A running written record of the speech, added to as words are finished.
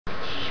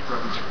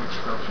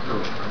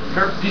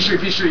P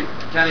Street,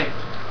 Kenny.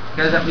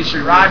 Guys at P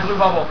Street. Ride blue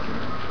bubble.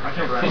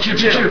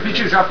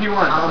 P2, drop P1.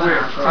 Oh,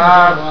 weird.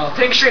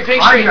 Pink Street.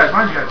 Mind you guys.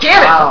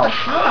 Damn it!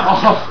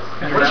 Oh.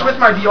 What is with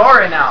my VR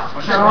right now?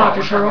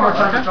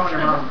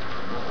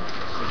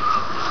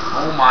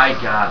 Oh my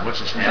god, what's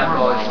this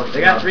hand?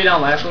 They got 3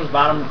 down, last one's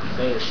bottom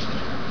base.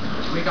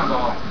 Weak on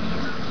ball.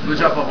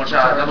 Blue's up, one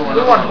shot, another one.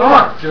 Blue one.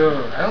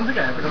 Dude, I don't think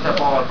I picked up that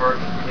ball at Burke.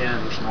 Yeah,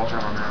 small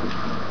time on that.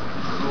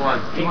 Blue one.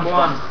 Pink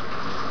one.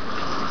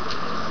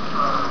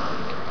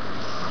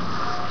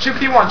 2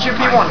 P1.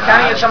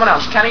 Kenny and someone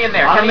else. Kenny in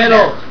there. On Kenny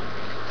middle.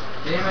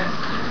 Damn it.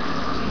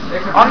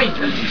 On me.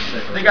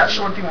 They got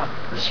short P1.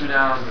 Let's shoot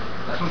down.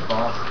 That's one's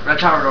ball. Red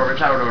tower door.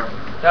 Throw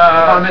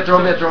mid.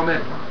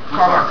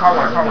 Car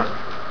one.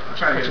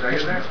 Try to get it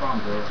there.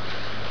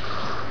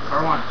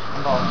 Car one.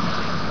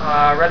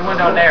 Red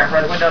window there.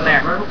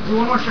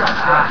 Blue one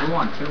shot. Blue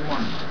one.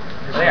 2-1.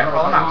 There,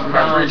 roll him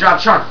out. Drop,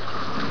 Sean.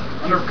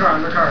 Under car.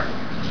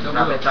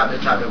 Top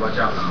it, watch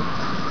out.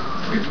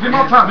 Get him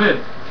up top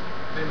mid.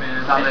 Hey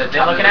man.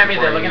 They're looking at me.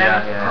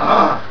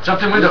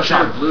 Jumped in window,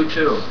 Sean. Blue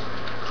 2.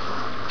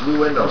 Blue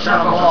window.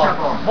 Shot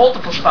ball.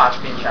 Multiple spots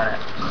being shot at.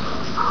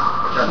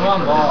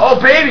 On ball. Oh,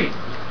 baby!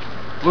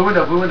 Blue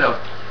window.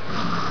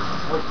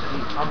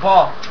 On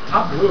ball.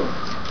 Top blue.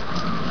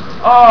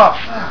 Oh,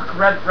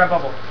 red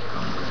bubble.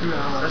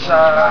 There's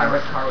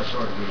red car was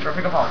short. Sure,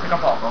 pick up ball.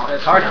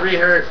 Car 3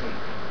 hurt.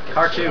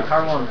 Car 2,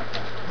 car 1.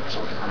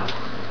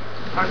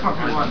 Car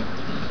 1.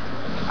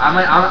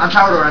 I'm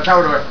tower door.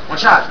 One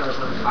shot.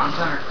 Bottom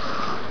center.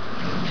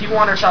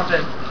 P1 or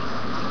something.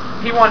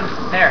 P1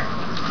 there.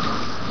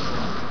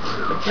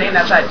 Zane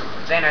that side.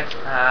 Zane,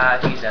 I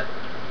think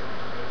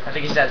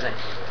he's dead. Zane.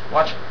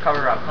 Watch.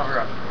 Cover up.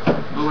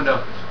 Blue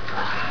window.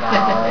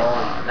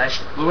 Wow. Nice.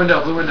 Blue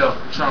window.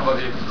 Sean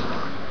above you.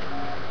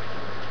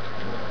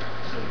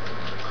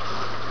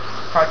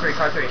 Car 3.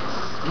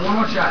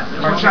 One shot.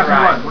 One shot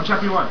P1. One shot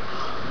P1.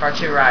 Car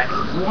 2 right.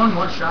 Blue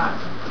one shot.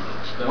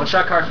 One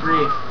shot car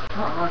 3.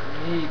 Not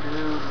me,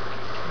 dude.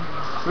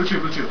 Blue two.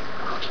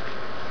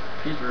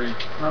 P3.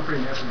 Not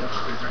pretty nasty.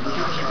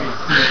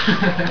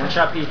 One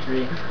shot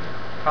P3.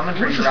 Coming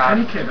for you, Rob.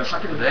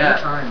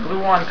 Yeah.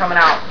 Blue one coming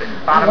out.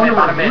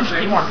 Bottom mid.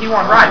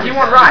 P1 ride. He's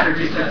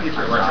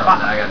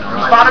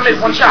bottom mid,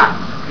 one shot.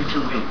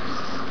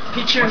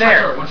 P2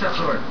 there. One shot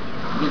short.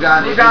 Blue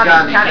Kenny,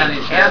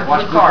 and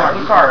blue car.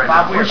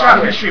 Bob Weir. One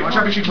shot B Street.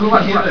 Blue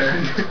one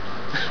there.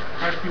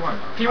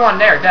 P1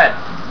 there, dead.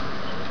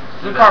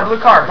 Blue car.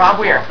 Bob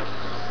Weir,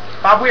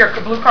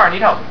 blue car.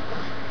 Need help.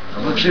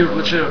 Blue two.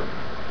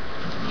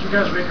 You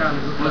guys weak on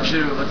blue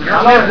two. You're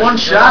only one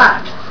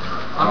shot.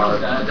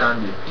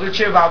 Blue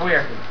 2, Bob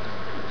Weir.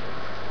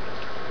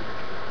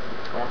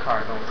 Going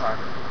car.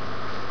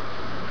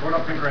 Going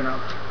up pink right now.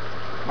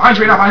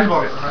 Behind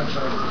ball.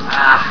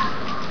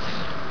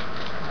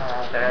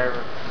 There.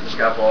 Just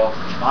got ball.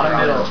 Bottom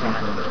middle.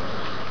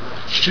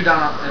 Shoot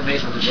down in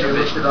basement. Just shoot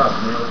lift it up.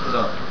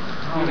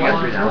 We got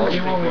 3 down.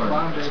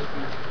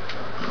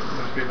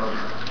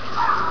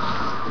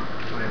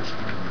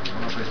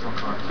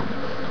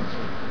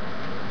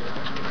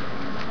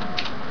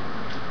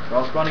 We're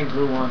all spawning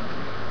blue 1.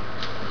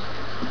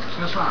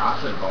 Just run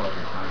opposite ball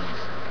every time.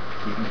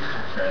 You can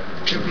try it.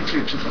 2P2.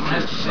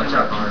 Watch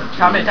out,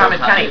 Tom mid,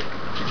 Kenny.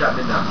 Two drop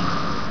mid now.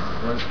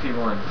 One's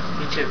P1.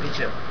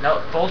 P2.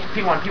 No, both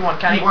P1,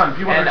 Kenny. P1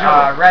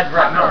 and red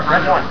 1.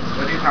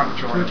 What do you have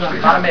to join?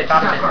 Bottom mid.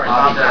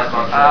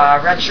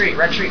 Red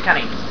street,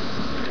 Kenny.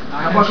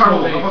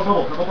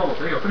 Bubble.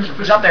 There you go. Finish him.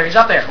 He's up there.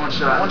 One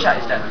shot,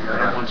 he's dead.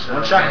 One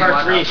shot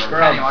car 3,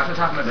 scrub. Kenny, watch what's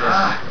happening to this.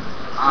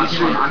 I'm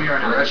here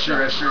right now. Red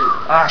street.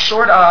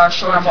 Short on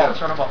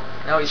ball.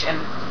 No, he's in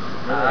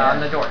on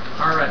the door.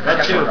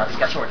 Red two. He's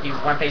got short. He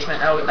went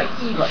basement. Oh, like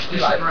Eli. He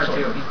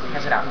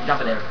has it out. He's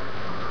jumping there.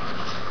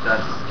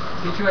 Dead.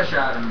 P2 I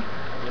shot him.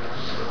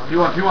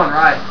 P1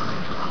 right.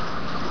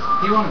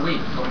 P1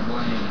 weak. Point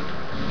blank.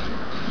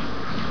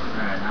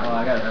 Alright, now I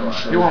got it.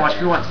 Watch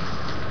P1.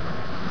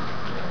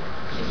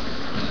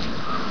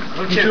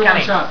 Blue 2,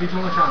 Kenny. P2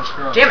 one shot.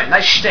 Screw. Damn it,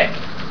 nice stick.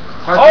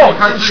 Car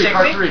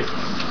 3.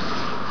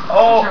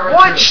 Oh,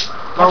 what?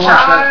 Car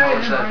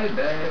 1 shot.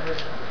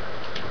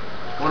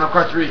 One up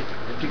car 3.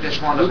 Kick that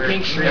spawn up here.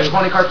 Pink street. They're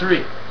spawning car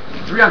 3.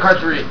 3 on car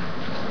 3.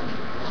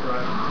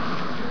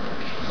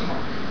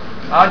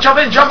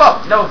 Jump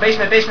up. No,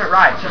 basement,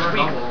 ride. Just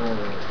weak.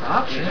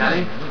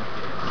 Kenny.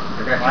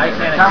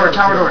 Tower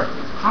door.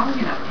 How are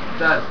you not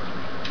dead?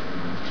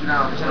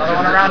 There's another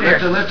one around here.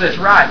 Lift it. Just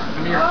ride.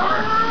 Give me your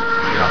car.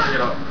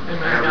 Get up. Hey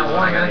man, I got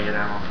one. I gotta get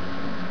ammo.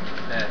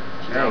 Hey,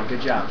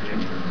 good job,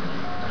 dude.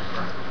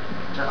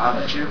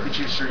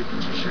 P2 street.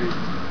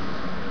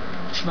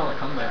 Smell a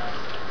comeback.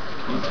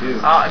 Me too.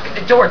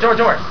 Door.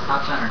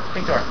 Top center.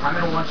 Pink door. I'm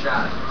in one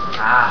shot.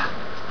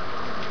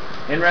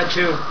 In red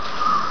 2.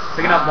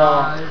 Picking up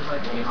ball. There's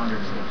like 800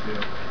 in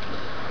P2.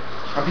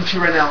 I'm P2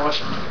 right now. Watch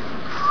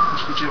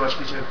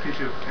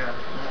P2. Yeah.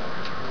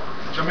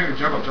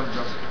 Jump up.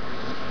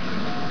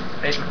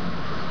 Basement.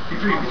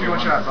 P3 one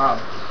shot. Bob.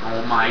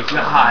 Oh my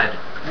god.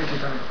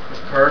 That's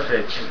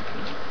perfect.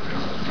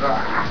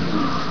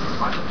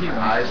 My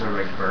eyes are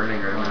like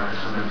burning right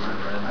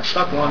now. I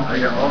stuck one. I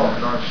got, oh,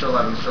 no, it's still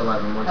 11, still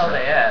 11. One Hell shot.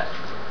 they at?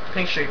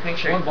 Pink street, pink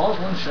street. One ball's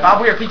one shot.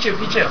 Bob Weir, P2,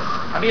 P2.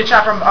 I'll be a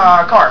shot from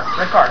car,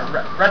 red car.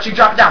 Red 2,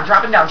 drop it down,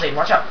 Zane,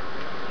 watch out.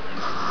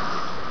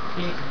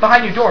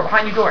 Behind you, door.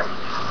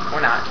 Or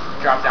not,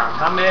 drop down.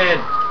 Come in.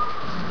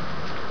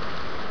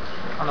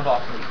 On the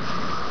ball.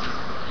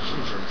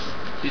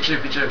 Jesus.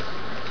 P2.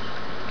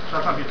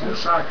 Shot on P2.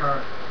 Side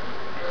car.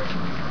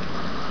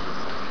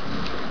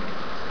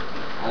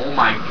 Oh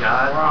my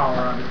god. Wow,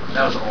 Robbie.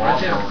 That was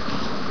awful.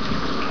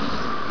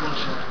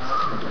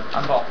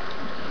 On the ball.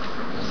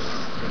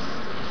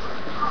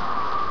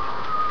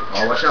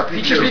 Oh, watch out,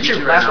 P2. P2.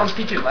 Right Last now. one's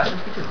P2.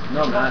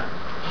 No, not.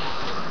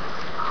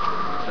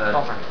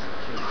 Ball front.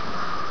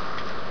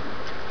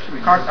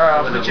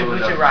 Car, blue two,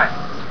 right.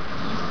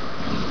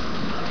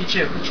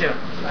 P2.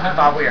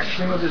 Bob Weir.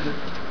 Single digit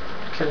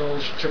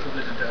kills, triple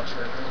digit deaths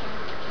right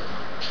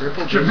now.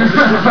 Triple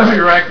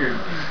digit record.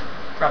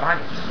 Right behind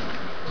you.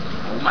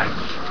 Oh my.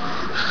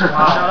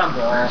 Wow. Shot on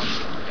ball.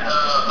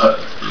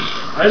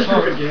 I just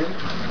broke a game.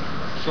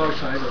 So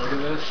excited, look at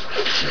this.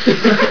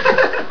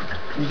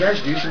 You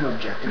guys do some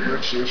objective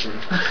work, seriously.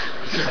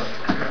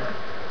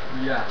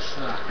 Yes.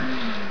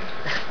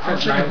 I'm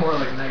thinking more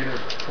like negative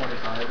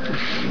 25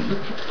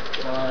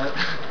 ish. But,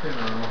 you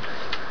know.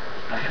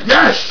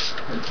 Yes!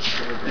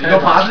 You go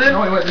positive? No,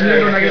 wait, You need to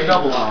go negative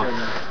double.